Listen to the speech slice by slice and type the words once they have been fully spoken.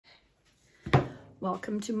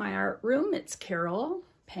Welcome to my art room. It's Carol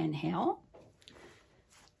Penhale.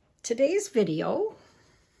 Today's video,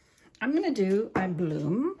 I'm going to do a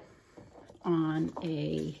bloom on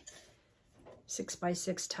a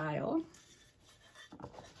 6x6 tile.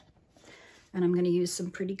 And I'm going to use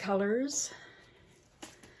some pretty colors,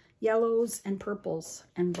 yellows and purples,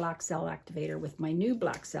 and black Cell Activator with my new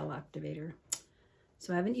black Cell Activator.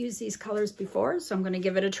 So I haven't used these colors before, so I'm going to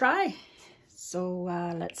give it a try. So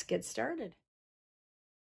let's get started.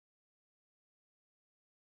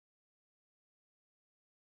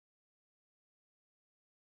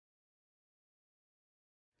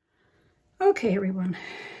 Okay, everyone.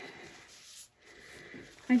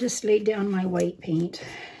 I just laid down my white paint.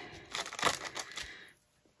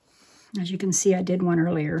 As you can see, I did one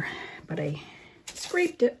earlier, but I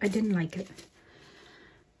scraped it. I didn't like it.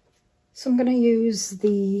 So I'm going to use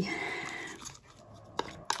the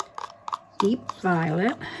deep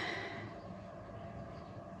violet.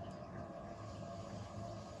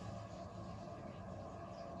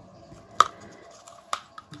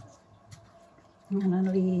 I'm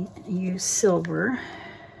going to use silver.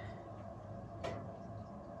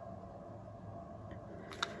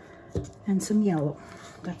 And some yellow.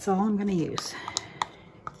 That's all I'm going to use.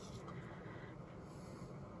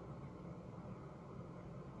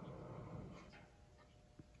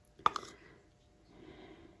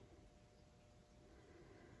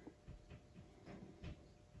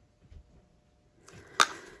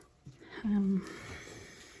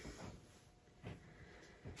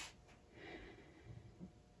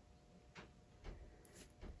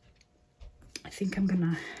 I think I'm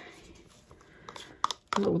gonna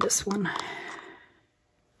blow this one.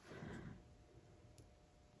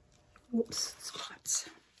 Oops, spots.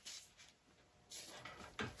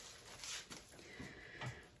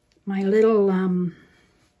 My little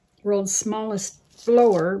world's smallest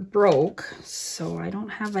blower broke, so I don't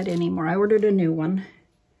have it anymore. I ordered a new one.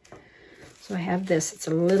 So I have this. It's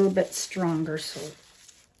a little bit stronger, so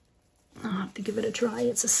I'll have to give it a try.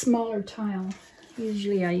 It's a smaller tile.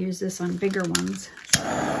 Usually I use this on bigger ones.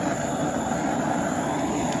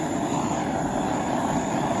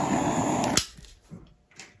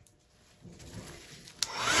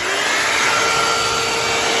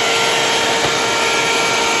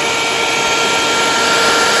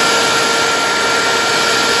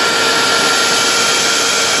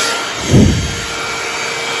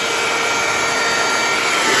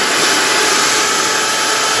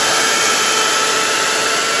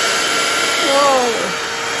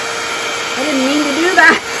 I didn't mean to do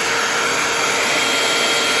that.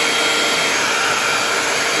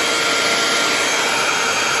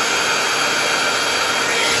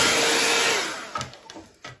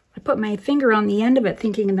 I put my finger on the end of it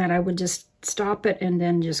thinking that I would just stop it and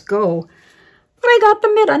then just go. But I got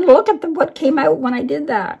the mitt and look at what came out when I did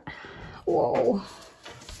that. Whoa.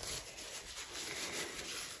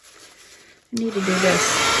 I need to do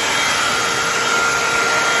this.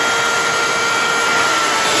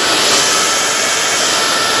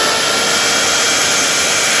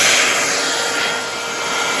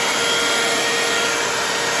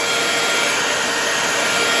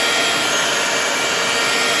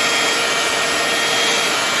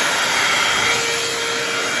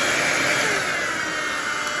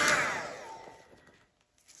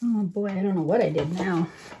 Oh boy, I don't know what I did now.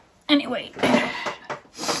 Anyway.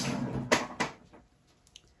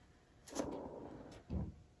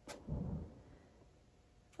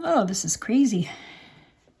 Oh, this is crazy.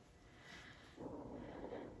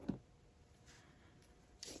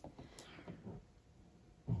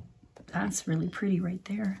 That's really pretty right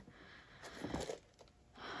there.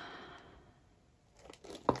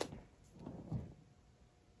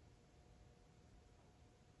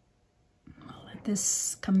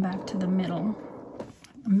 This come back to the middle.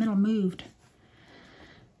 The middle moved.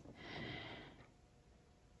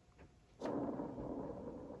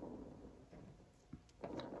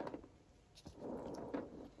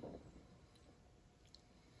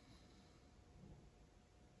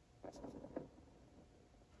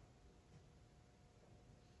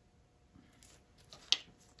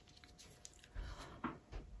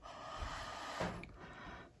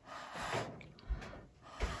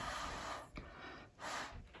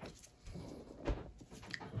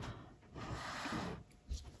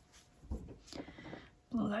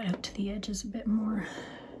 Blow that out to the edges a bit more.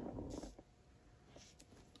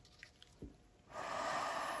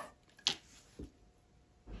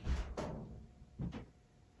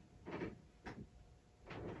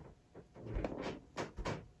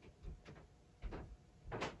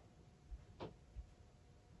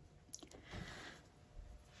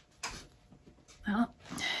 Well,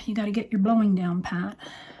 You got to get your blowing down pat.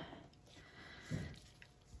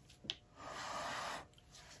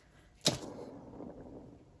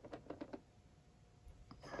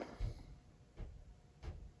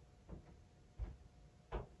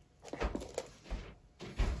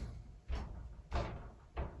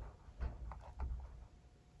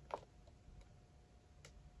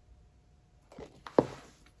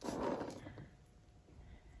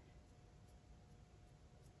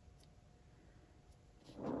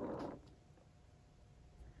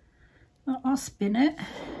 I'll spin it,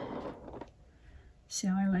 see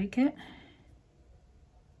how I like it.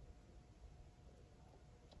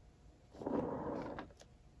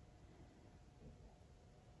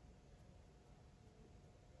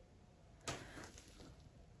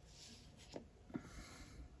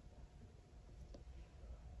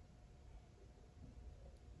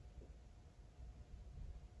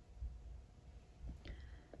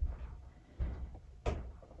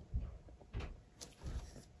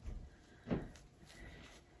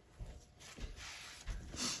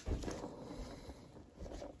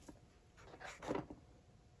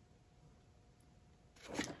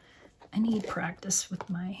 I need practice with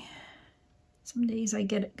my, some days I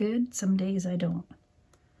get it good, some days I don't.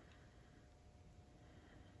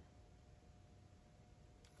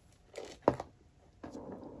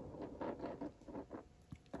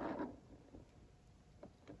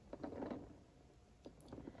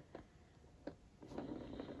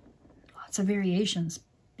 Lots of variations,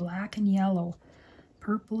 black and yellow,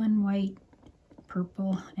 purple and white,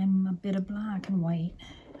 purple and a bit of black and white,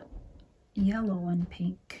 yellow and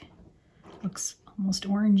pink. Looks almost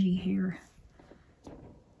orangey here.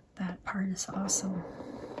 That part is awesome.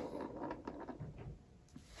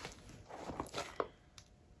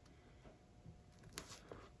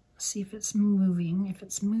 See if it's moving. If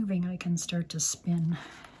it's moving, I can start to spin.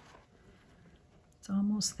 It's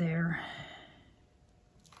almost there.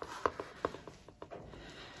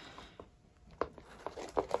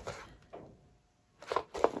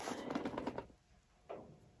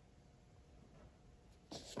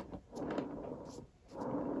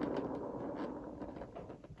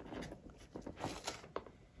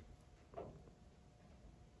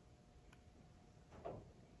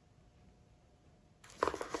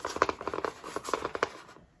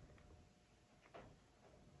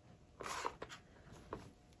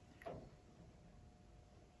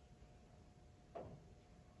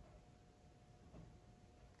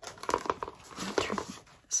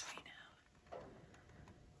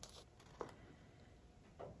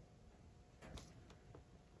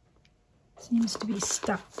 Seems to be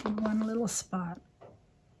stuck in one little spot.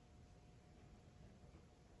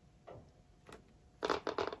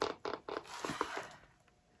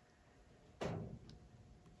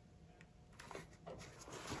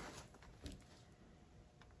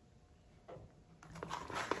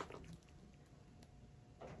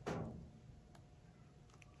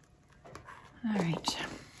 All right.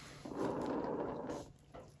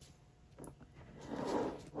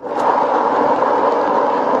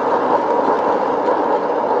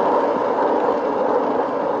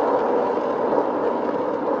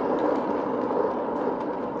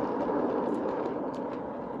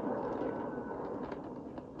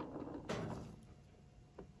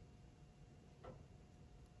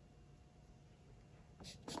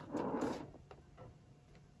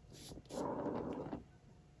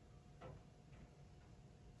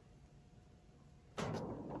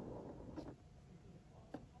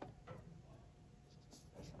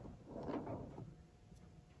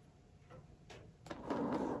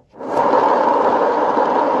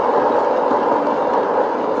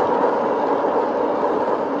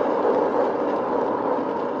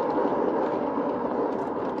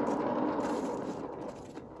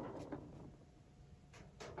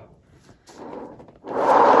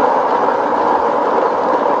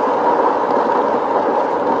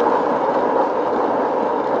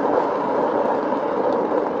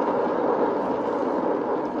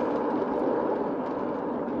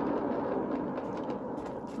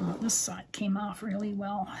 This side came off really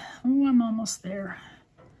well. Oh, I'm almost there.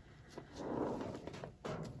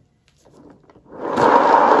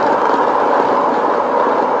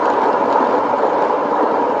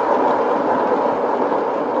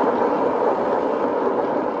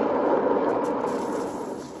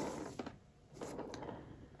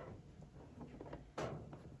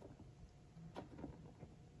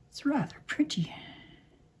 It's rather pretty.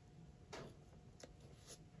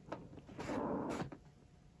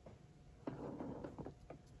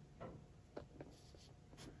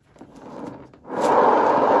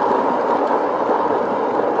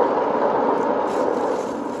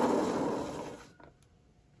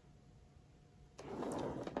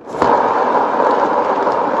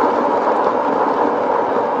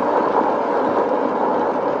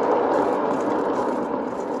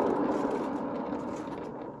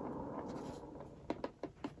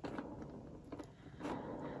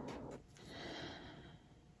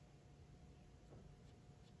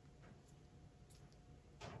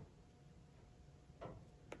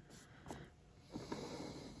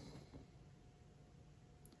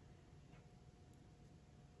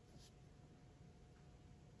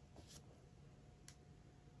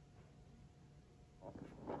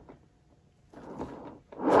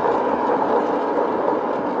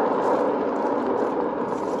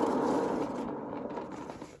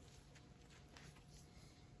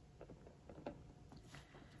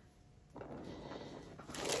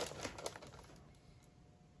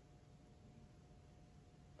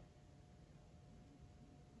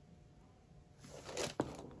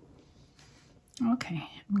 Okay,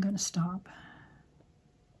 I'm going to stop.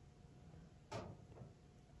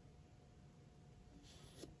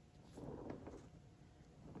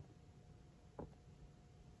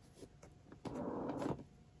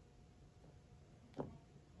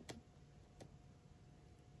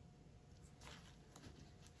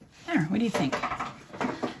 There, what do you think?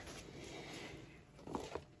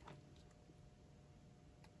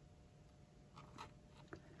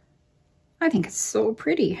 I think it's so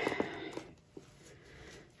pretty.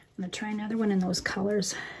 I'm going to try another one in those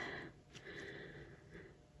colors.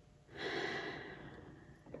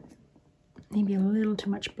 Maybe a little too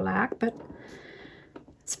much black, but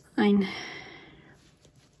it's fine.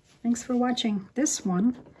 Thanks for watching this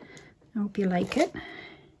one. I hope you like it.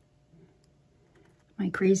 My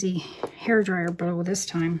crazy hairdryer blow this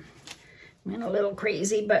time. Went a little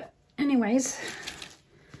crazy, but anyways,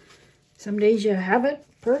 some days you have it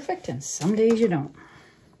perfect and some days you don't.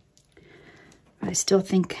 But I still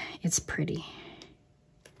think it's pretty.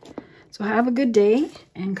 So have a good day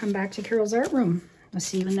and come back to Carol's Art Room. I'll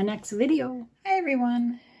see you in the next video. Hi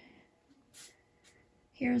everyone.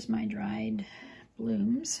 Here's my dried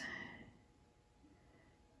blooms.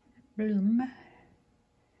 The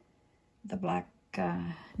black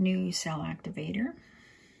new Cell Activator.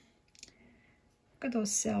 Look at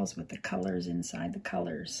those cells with the colors inside the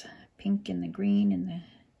colors. Pink and the green and the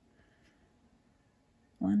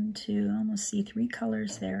 1, 2, almost see 3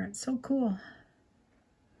 colors there. It's so cool.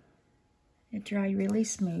 It dried really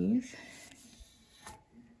smooth.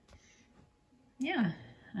 Yeah,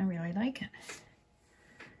 I really like it.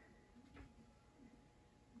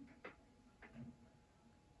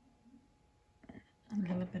 A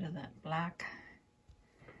little bit of that black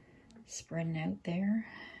spreading out there.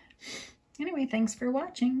 Anyway, thanks for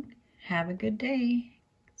watching. Have a good day.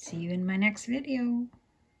 See you in my next video.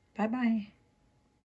 Bye-bye.